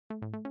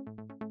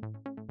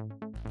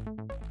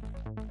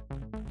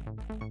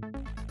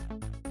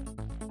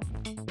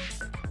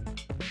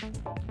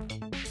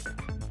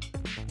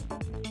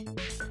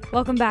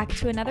Welcome back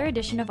to another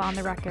edition of On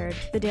the Record,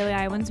 the Daily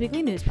Iowans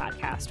weekly news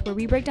podcast, where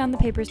we break down the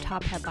paper's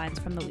top headlines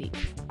from the week.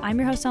 I'm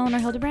your host, Eleanor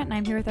Hildebrandt, and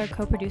I'm here with our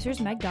co-producers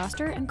Meg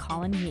Doster and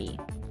Collin Yee.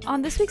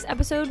 On this week's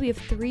episode, we have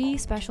three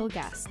special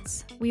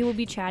guests. We will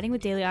be chatting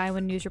with Daily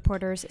Iowan news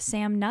reporters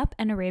Sam Knupp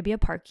and Arabia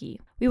Parkey.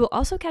 We will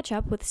also catch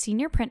up with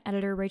senior print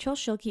editor Rachel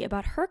Schilke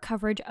about her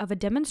coverage of a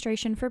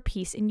demonstration for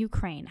peace in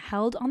Ukraine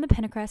held on the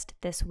Pentacrest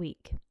this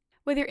week.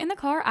 Whether you're in the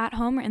car, at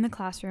home, or in the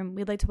classroom,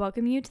 we'd like to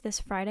welcome you to this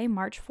Friday,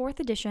 March 4th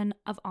edition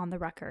of On the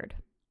Record.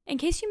 In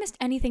case you missed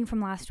anything from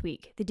last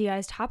week, the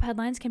DI's top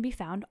headlines can be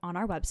found on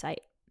our website.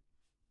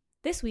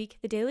 This week,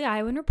 the Daily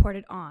Iowan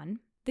reported on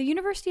the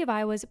University of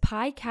Iowa's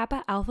Pi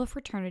Kappa Alpha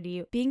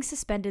fraternity being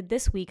suspended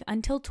this week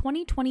until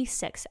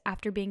 2026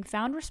 after being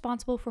found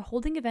responsible for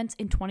holding events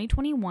in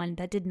 2021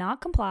 that did not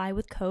comply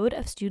with Code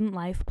of Student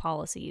Life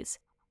policies.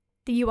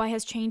 The UI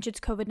has changed its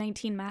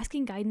COVID-19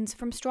 masking guidance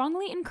from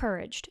strongly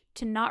encouraged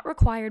to not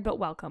required but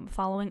welcome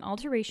following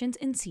alterations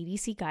in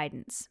CDC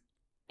guidance.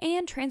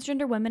 And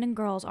transgender women and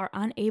girls are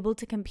unable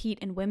to compete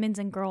in women's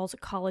and girls'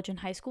 college and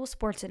high school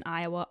sports in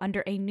Iowa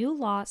under a new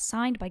law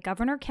signed by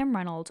Governor Kim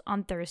Reynolds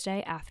on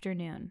Thursday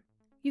afternoon.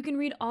 You can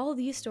read all of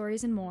these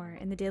stories and more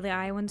in the Daily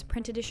Iowans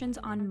print editions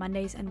on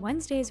Mondays and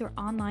Wednesdays or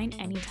online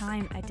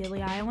anytime at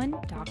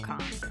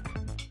dailyiowan.com.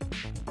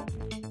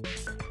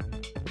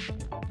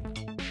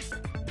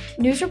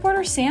 News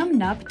reporter Sam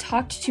Knupp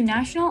talked to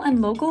national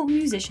and local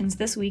musicians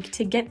this week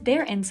to get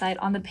their insight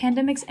on the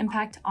pandemic's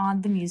impact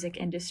on the music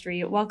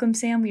industry. Welcome,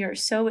 Sam. We are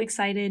so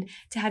excited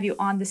to have you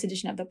on this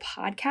edition of the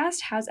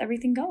podcast. How's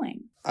everything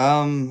going?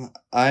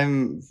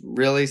 I'm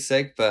really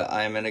sick, but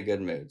I'm in a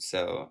good mood.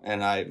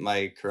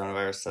 My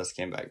coronavirus test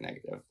came back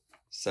negative.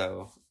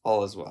 So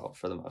all is well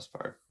for the most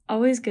part.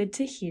 Always good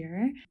to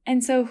hear.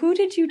 And so who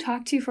did you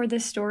talk to for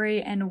this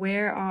story, and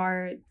where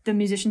are the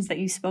musicians that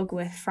you spoke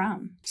with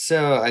from?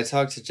 So I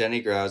talked to Jenny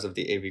Grouse of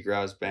the A.V.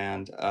 Grouse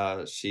Band.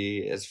 She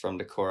is from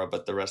Decorah,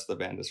 but the rest of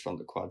the band is from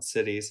the Quad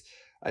Cities.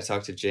 I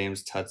talked to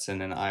James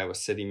Tutson, an Iowa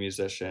City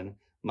musician,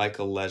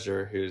 Michael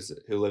Leisure,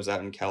 who lives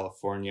out in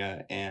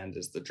California and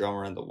is the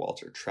drummer in the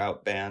Walter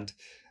Trout Band,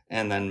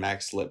 and then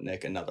Max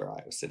Lipnick, another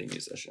Iowa City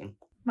musician.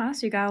 Wow,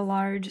 so you got a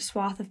large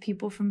swath of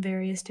people from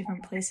various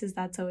different places.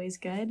 That's always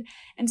good.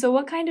 And so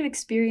what kind of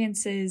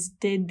experiences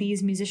did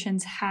these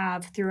musicians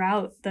have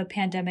throughout the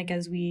pandemic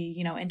as we,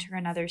 enter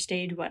another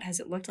stage? What has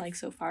it looked like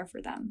so far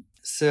for them?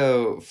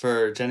 So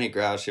for Jenny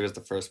Grouse, she was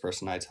the first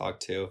person I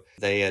talked to.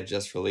 They had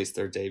just released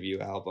their debut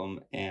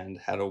album and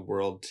had a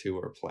world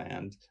tour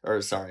planned,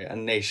 a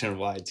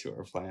nationwide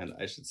tour planned,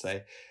 I should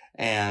say.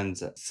 And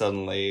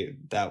suddenly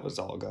that was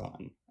all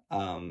gone.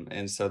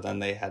 And so then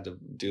they had to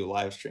do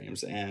live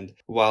streams. And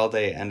while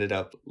they ended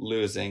up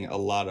losing a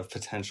lot of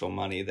potential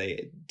money,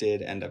 they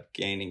did end up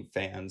gaining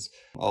fans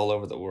all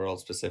over the world,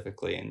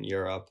 specifically in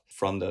Europe,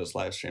 from those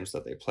live streams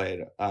that they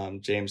played.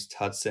 James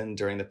Tutson,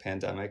 during the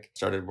pandemic,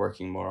 started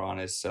working more on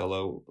his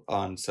solo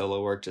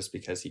work just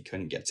because he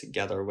couldn't get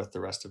together with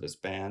the rest of his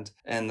band.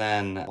 And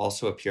then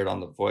also appeared on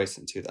The Voice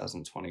in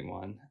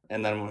 2021.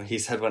 And then when he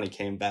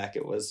came back,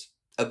 it was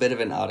a bit of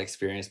an odd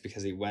experience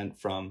because he went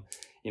from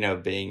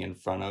being in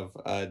front of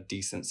a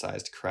decent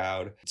sized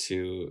crowd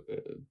to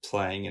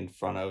playing in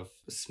front of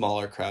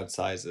smaller crowd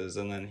sizes.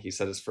 And then he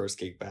said his first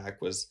gig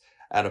back was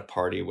at a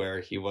party where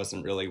he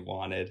wasn't really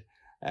wanted.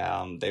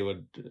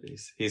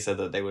 He said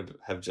that they would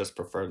have just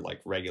preferred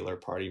like regular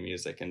party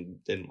music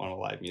and didn't want a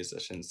live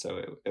musician.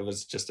 So it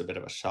was just a bit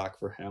of a shock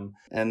for him.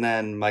 And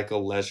then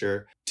Michael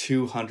Leisure,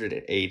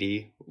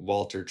 280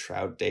 Walter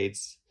Trout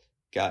dates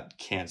got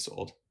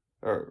canceled.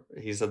 Or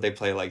he said they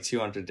play like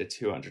 200 to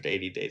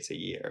 280 dates a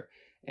year.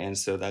 And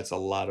so that's a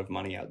lot of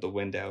money out the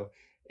window.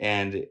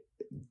 And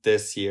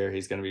this year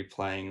he's going to be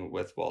playing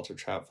with Walter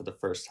Trout for the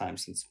first time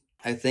since,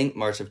 I think,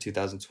 March of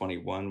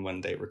 2021 when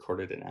they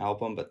recorded an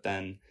album. But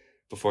then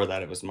before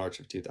that, it was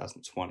March of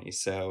 2020.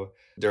 So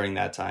during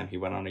that time, he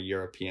went on a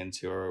European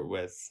tour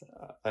with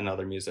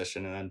another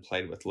musician and then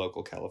played with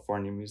local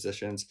California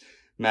musicians.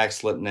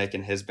 Max Lipnick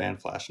and his band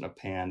Flash in a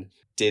Pan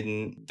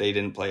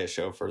didn't play a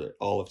show for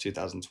all of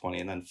 2020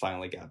 and then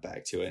finally got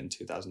back to it in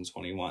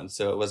 2021.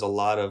 So it was a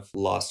lot of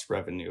lost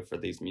revenue for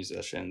these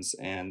musicians,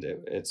 and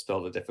it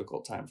spelled a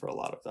difficult time for a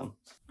lot of them.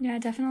 Yeah,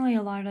 definitely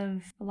a lot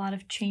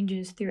of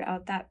changes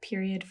throughout that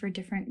period for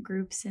different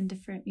groups and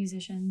different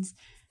musicians.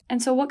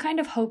 And so what kind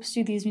of hopes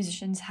do these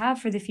musicians have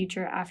for the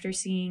future after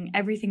seeing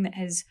everything that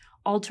has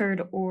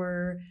altered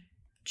or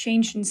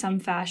changed in some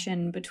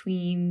fashion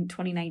between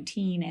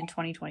 2019 and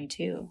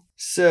 2022?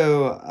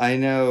 So I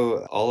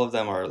know all of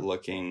them are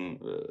looking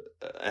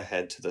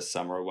ahead to the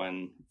summer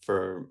when,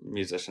 for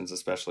musicians,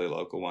 especially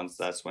local ones,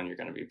 that's when you're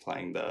going to be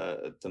playing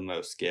the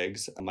most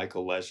gigs.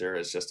 Michael Leisure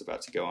is just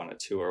about to go on a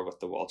tour with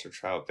the Walter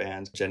Trout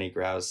Band. Jenny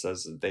Grouse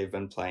says that they've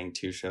been playing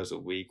 2 shows a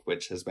week,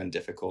 which has been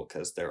difficult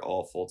because they're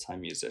all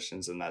full-time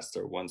musicians and that's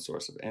their one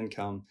source of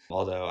income.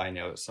 Although I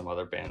know some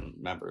other band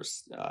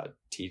members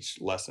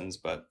teach lessons,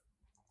 but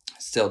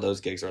still those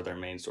gigs are their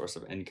main source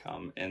of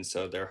income. And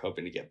so they're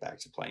hoping to get back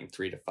to playing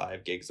 3 to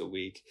 5 gigs a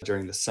week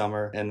during the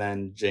summer. And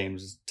then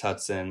James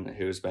Tutson,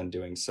 who's been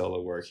doing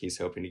solo work, he's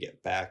hoping to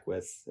get back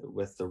with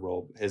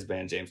his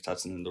band James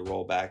Tutson and the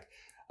Rollback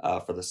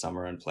for the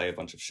summer and play a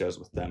bunch of shows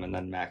with them. And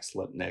then Max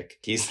Lipnick,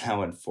 he's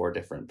now in 4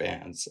 different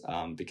bands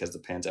because the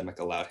pandemic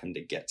allowed him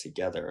to get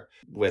together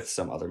with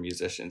some other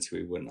musicians who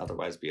he wouldn't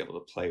otherwise be able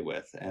to play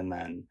with. And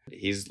then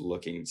he's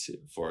looking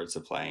forward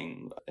to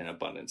playing an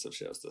abundance of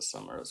shows this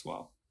summer as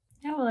well.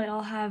 Yeah, well, they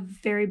all have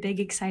very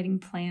big, exciting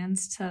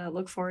plans to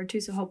look forward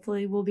to. So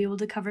hopefully we'll be able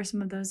to cover some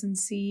of those and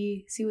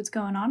see what's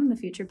going on in the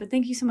future. But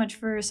thank you so much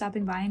for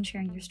stopping by and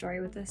sharing your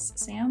story with us,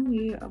 Sam.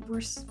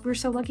 We're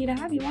so lucky to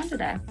have you on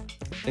today.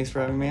 Thanks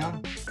for having me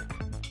on.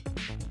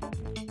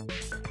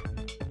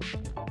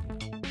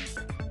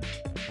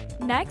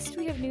 Next,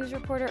 we have news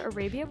reporter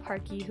Arabia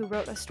Parkey, who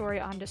wrote a story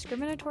on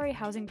discriminatory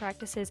housing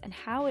practices and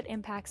how it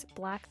impacts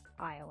Black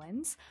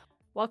Iowans.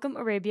 Welcome,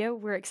 Arabia.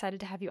 We're excited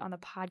to have you on the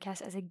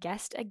podcast as a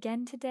guest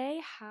again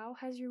today. How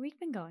has your week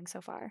been going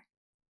so far?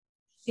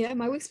 Yeah,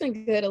 my week's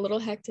been good. A little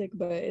hectic,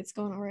 but it's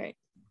going all right.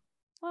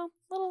 Well,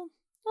 little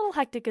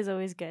hectic is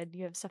always good.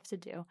 You have stuff to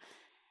do.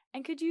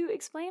 And could you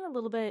explain a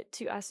little bit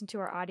to us and to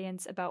our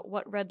audience about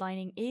what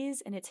redlining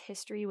is and its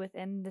history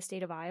within the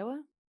state of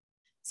Iowa?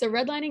 So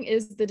redlining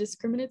is the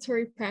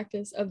discriminatory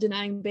practice of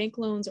denying bank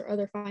loans or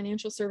other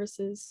financial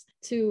services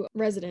to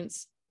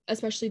residents,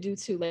 especially due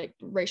to like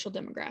racial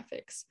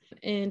demographics.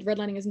 And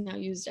redlining is now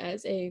used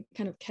as a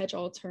kind of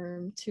catch-all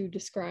term to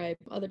describe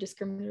other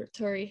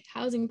discriminatory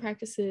housing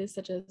practices,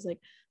 such as like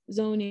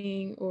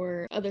zoning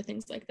or other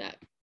things like that.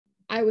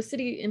 Iowa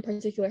City in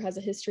particular has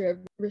a history of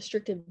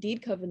restrictive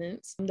deed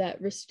covenants that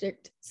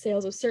restrict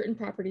sales of certain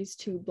properties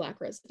to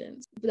Black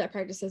residents. That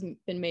practice hasn't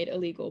been made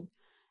illegal.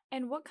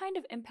 And what kind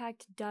of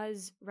impact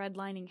does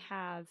redlining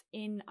have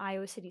in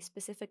Iowa City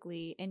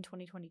specifically in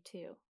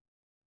 2022?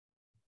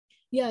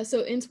 Yeah, so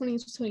in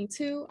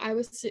 2022,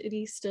 Iowa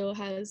City still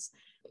feels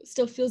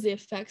the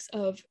effects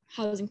of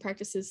housing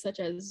practices such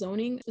as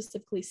zoning,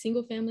 specifically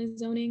single-family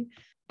zoning.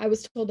 I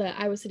was told that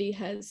Iowa City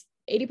has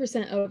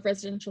 80% of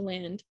residential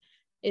land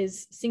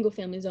is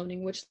single-family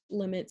zoning, which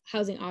limits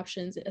housing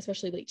options,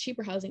 especially like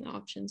cheaper housing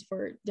options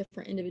for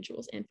different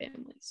individuals and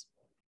families.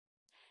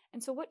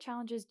 And so what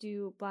challenges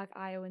do Black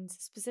Iowans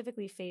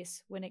specifically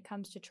face when it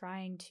comes to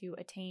trying to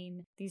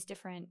attain these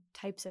different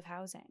types of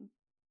housing?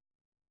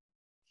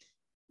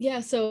 Yeah,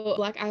 so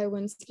Black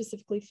Iowans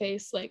specifically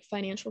face like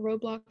financial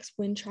roadblocks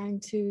when trying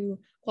to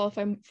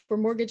qualify for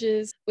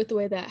mortgages with the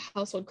way that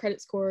household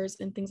credit scores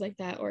and things like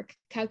that are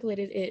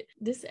calculated. It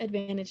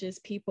disadvantages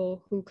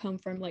people who come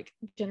from like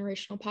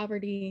generational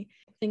poverty,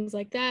 things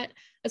like that,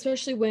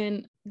 especially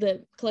when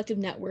the collective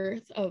net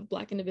worth of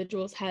Black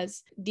individuals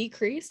has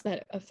decreased.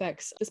 That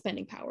affects the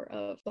spending power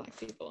of Black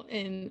people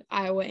in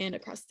Iowa and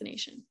across the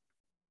nation.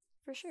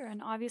 For sure.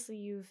 And obviously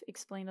you've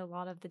explained a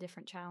lot of the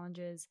different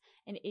challenges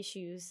and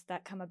issues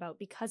that come about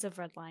because of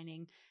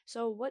redlining.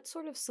 So what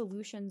sort of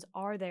solutions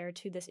are there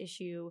to this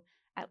issue,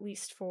 at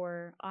least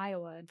for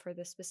Iowa and for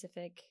the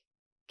specific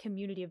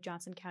community of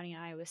Johnson County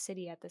and Iowa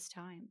City at this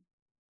time?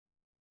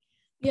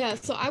 Yeah,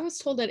 so I was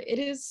told that it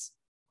is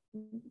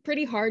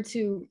pretty hard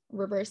to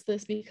reverse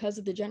this because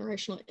of the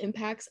generational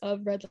impacts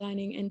of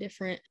redlining and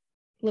different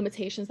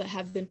limitations that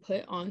have been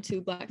put onto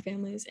Black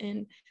families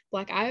and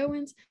Black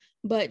Iowans.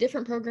 But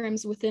different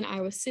programs within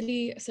Iowa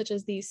City, such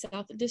as the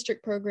South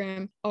District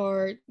program,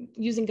 are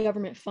using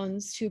government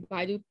funds to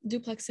buy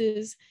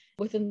duplexes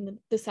within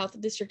the South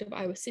District of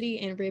Iowa City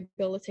and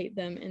rehabilitate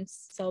them and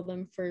sell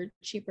them for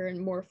cheaper and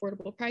more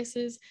affordable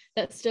prices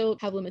that still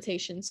have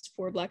limitations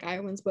for Black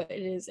Iowans, but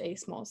it is a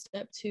small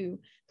step to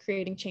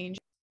creating change.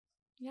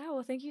 Yeah,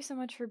 well, thank you so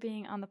much for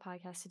being on the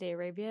podcast today,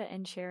 Arabia,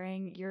 and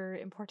sharing your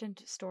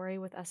important story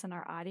with us and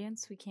our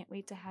audience. We can't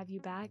wait to have you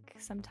back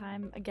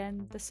sometime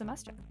again this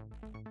semester.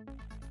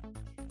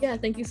 Yeah,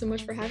 thank you so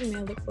much for having me.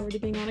 I look forward to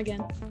being on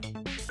again.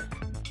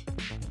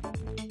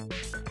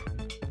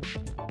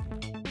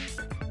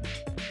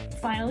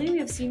 Finally, we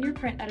have senior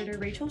print editor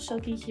Rachel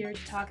Schilke here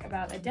to talk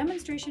about a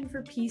demonstration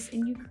for peace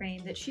in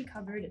Ukraine that she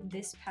covered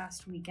this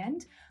past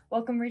weekend.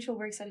 Welcome, Rachel.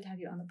 We're excited to have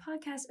you on the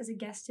podcast as a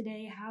guest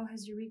today. How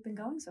has your week been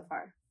going so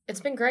far? It's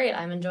been great.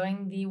 I'm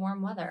enjoying the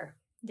warm weather.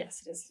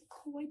 Yes, it is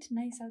quite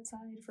nice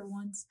outside for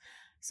once.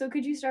 So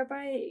could you start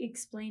by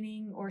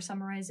explaining or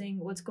summarizing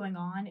what's going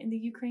on in the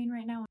Ukraine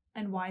right now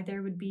and why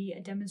there would be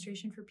a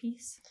demonstration for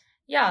peace?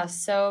 Yeah,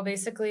 so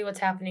basically what's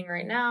happening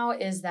right now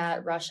is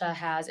that Russia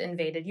has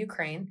invaded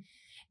Ukraine.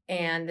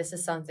 And this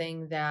is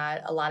something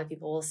that a lot of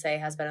people will say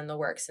has been in the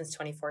works since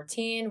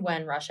 2014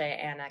 when Russia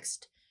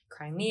annexed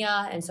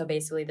Crimea. And so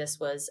basically this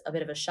was a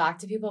bit of a shock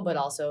to people, but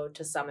also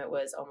to some it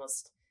was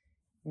almost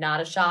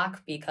not a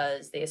shock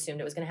because they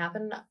assumed it was going to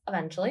happen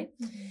eventually.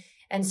 Mm-hmm.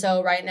 And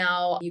so right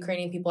now,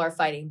 Ukrainian people are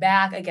fighting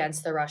back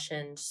against the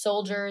Russian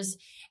soldiers.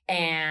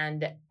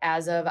 And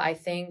as of, I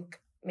think,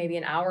 maybe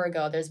an hour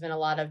ago, there's been a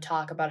lot of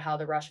talk about how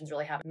the Russians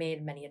really haven't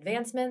made many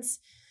advancements.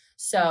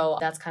 So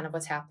that's kind of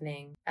what's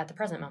happening at the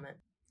present moment.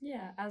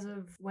 Yeah, as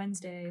of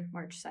Wednesday,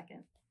 March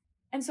 2nd.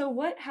 And so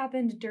what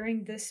happened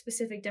during this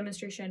specific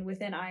demonstration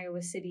within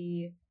Iowa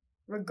City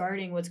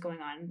regarding what's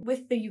going on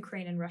with the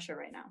Ukraine and Russia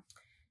right now?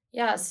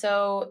 Yeah,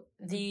 so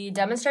the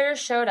demonstrators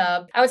showed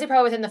up, I would say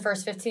probably within the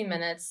first 15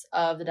 minutes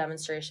of the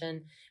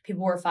demonstration.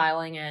 People were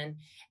filing in,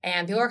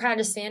 and people were kind of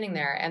just standing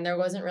there, and there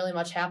wasn't really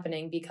much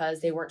happening because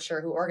they weren't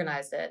sure who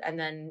organized it. And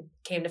then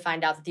came to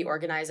find out that the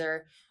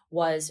organizer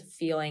was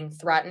feeling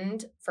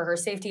threatened for her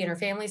safety and her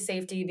family's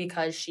safety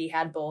because she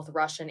had both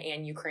Russian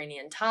and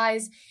Ukrainian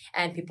ties,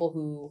 and people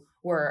who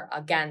were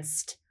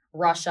against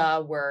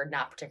Russia were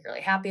not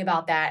particularly happy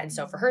about that. And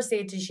so for her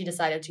safety, she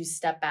decided to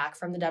step back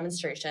from the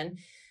demonstration.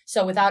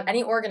 So without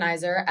any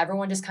organizer,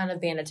 everyone just kind of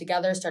banded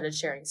together, started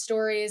sharing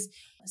stories.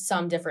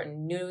 Some different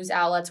news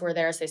outlets were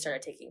there, so they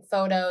started taking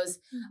photos,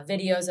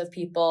 videos of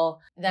people.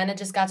 Then it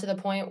just got to the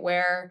point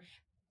where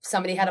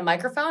somebody had a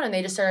microphone and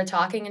they just started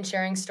talking and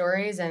sharing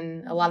stories,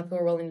 and a lot of people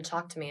were willing to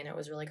talk to me, and it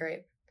was really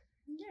great.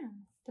 Yeah,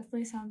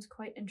 definitely sounds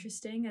quite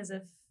interesting, as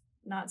if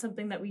not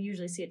something that we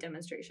usually see at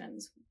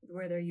demonstrations,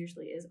 where there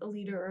usually is a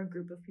leader or a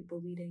group of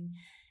people leading.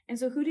 And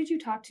so who did you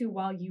talk to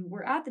while you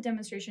were at the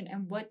demonstration,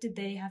 and what did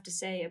they have to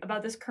say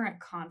about this current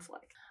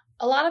conflict?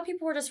 A lot of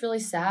people were just really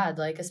sad,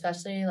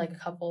 especially a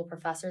couple of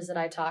professors that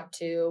I talked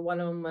to. One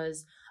of them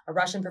was a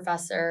Russian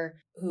professor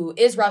who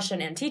is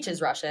Russian and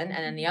teaches Russian.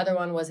 And then the other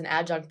one was an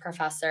adjunct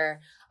professor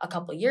a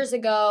couple of years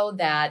ago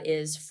that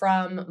is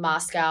from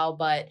Moscow,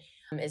 but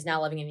is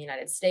now living in the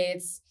United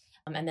States.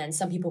 And then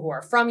some people who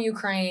are from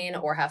Ukraine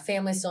or have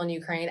family still in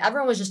Ukraine.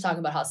 Everyone was just talking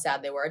about how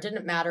sad they were. It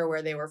didn't matter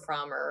where they were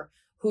from or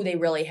who they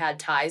really had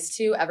ties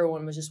to.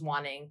 Everyone was just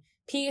wanting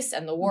peace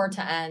and the war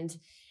to end.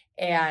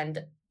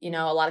 And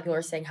a lot of people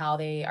are saying how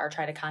they are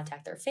trying to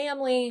contact their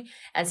family,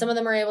 and some of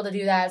them are able to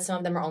do that. Some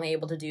of them are only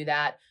able to do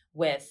that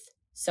with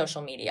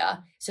social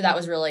media. So that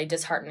was really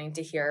disheartening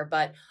to hear.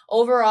 But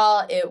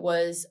overall, it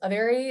was a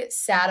very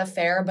sad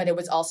affair, but it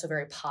was also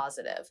very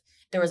positive.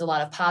 There was a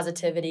lot of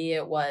positivity.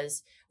 It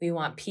was, we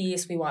want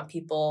peace. We want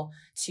people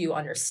to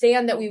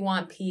understand that we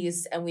want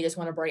peace, and we just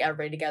want to bring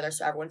everybody together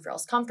so everyone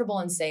feels comfortable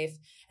and safe.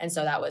 And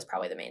so that was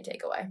probably the main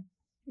takeaway.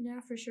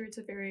 Yeah, for sure. It's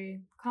a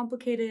very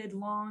complicated,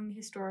 long,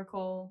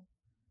 historical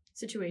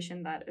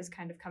situation that is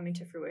kind of coming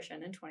to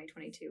fruition in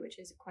 2022, which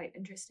is quite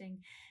interesting.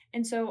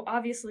 And so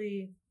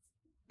obviously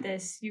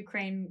this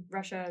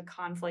Ukraine-Russia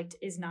conflict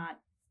is not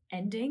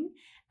ending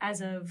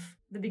as of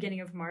the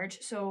beginning of March.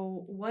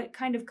 So what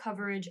kind of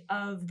coverage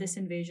of this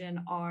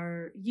invasion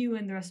are you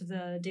and the rest of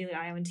the Daily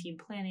Iowan team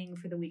planning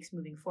for the weeks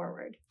moving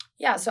forward?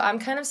 Yeah, so I'm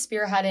kind of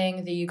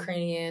spearheading the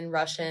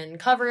Ukrainian-Russian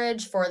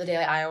coverage for the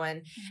Daily Iowan.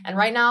 Mm-hmm. And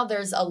right now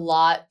there's a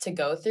lot to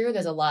go through.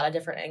 There's a lot of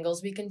different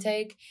angles we can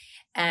take.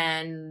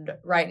 And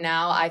right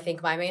now, I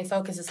think my main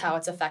focus is how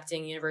it's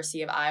affecting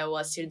University of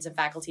Iowa students and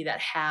faculty that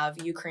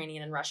have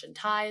Ukrainian and Russian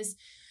ties.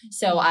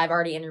 So I've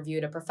already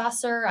interviewed a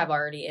professor. I've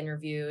already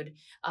interviewed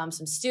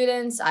some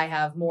students. I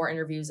have more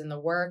interviews in the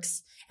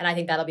works. And I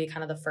think that'll be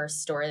kind of the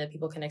first story that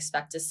people can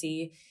expect to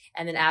see.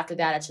 And then after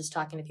that, it's just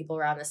talking to people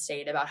around the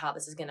state about how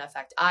this is going to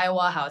affect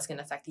Iowa, how it's going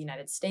to affect the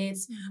United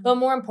States. Mm-hmm. But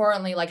more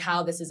importantly,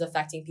 how this is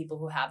affecting people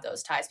who have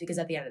those ties, because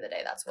at the end of the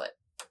day, that's what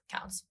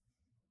counts.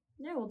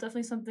 Yeah, well,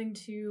 definitely something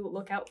to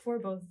look out for,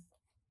 both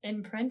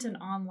in print and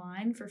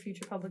online, for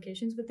future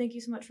publications. But thank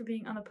you so much for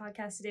being on the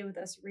podcast today with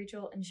us,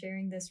 Rachel, and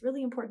sharing this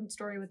really important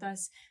story with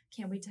us.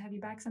 Can't wait to have you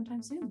back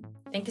sometime soon.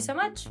 Thank you so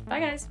much. Bye,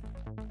 guys.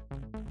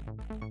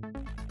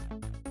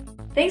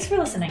 Thanks for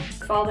listening.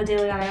 Follow the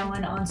Daily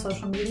Iowan on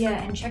social media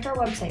and check our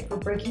website for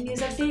breaking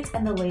news updates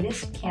and the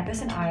latest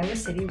campus and Iowa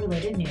City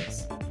related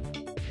news.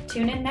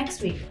 Tune in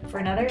next week for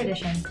another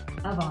edition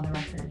of On the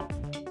Record.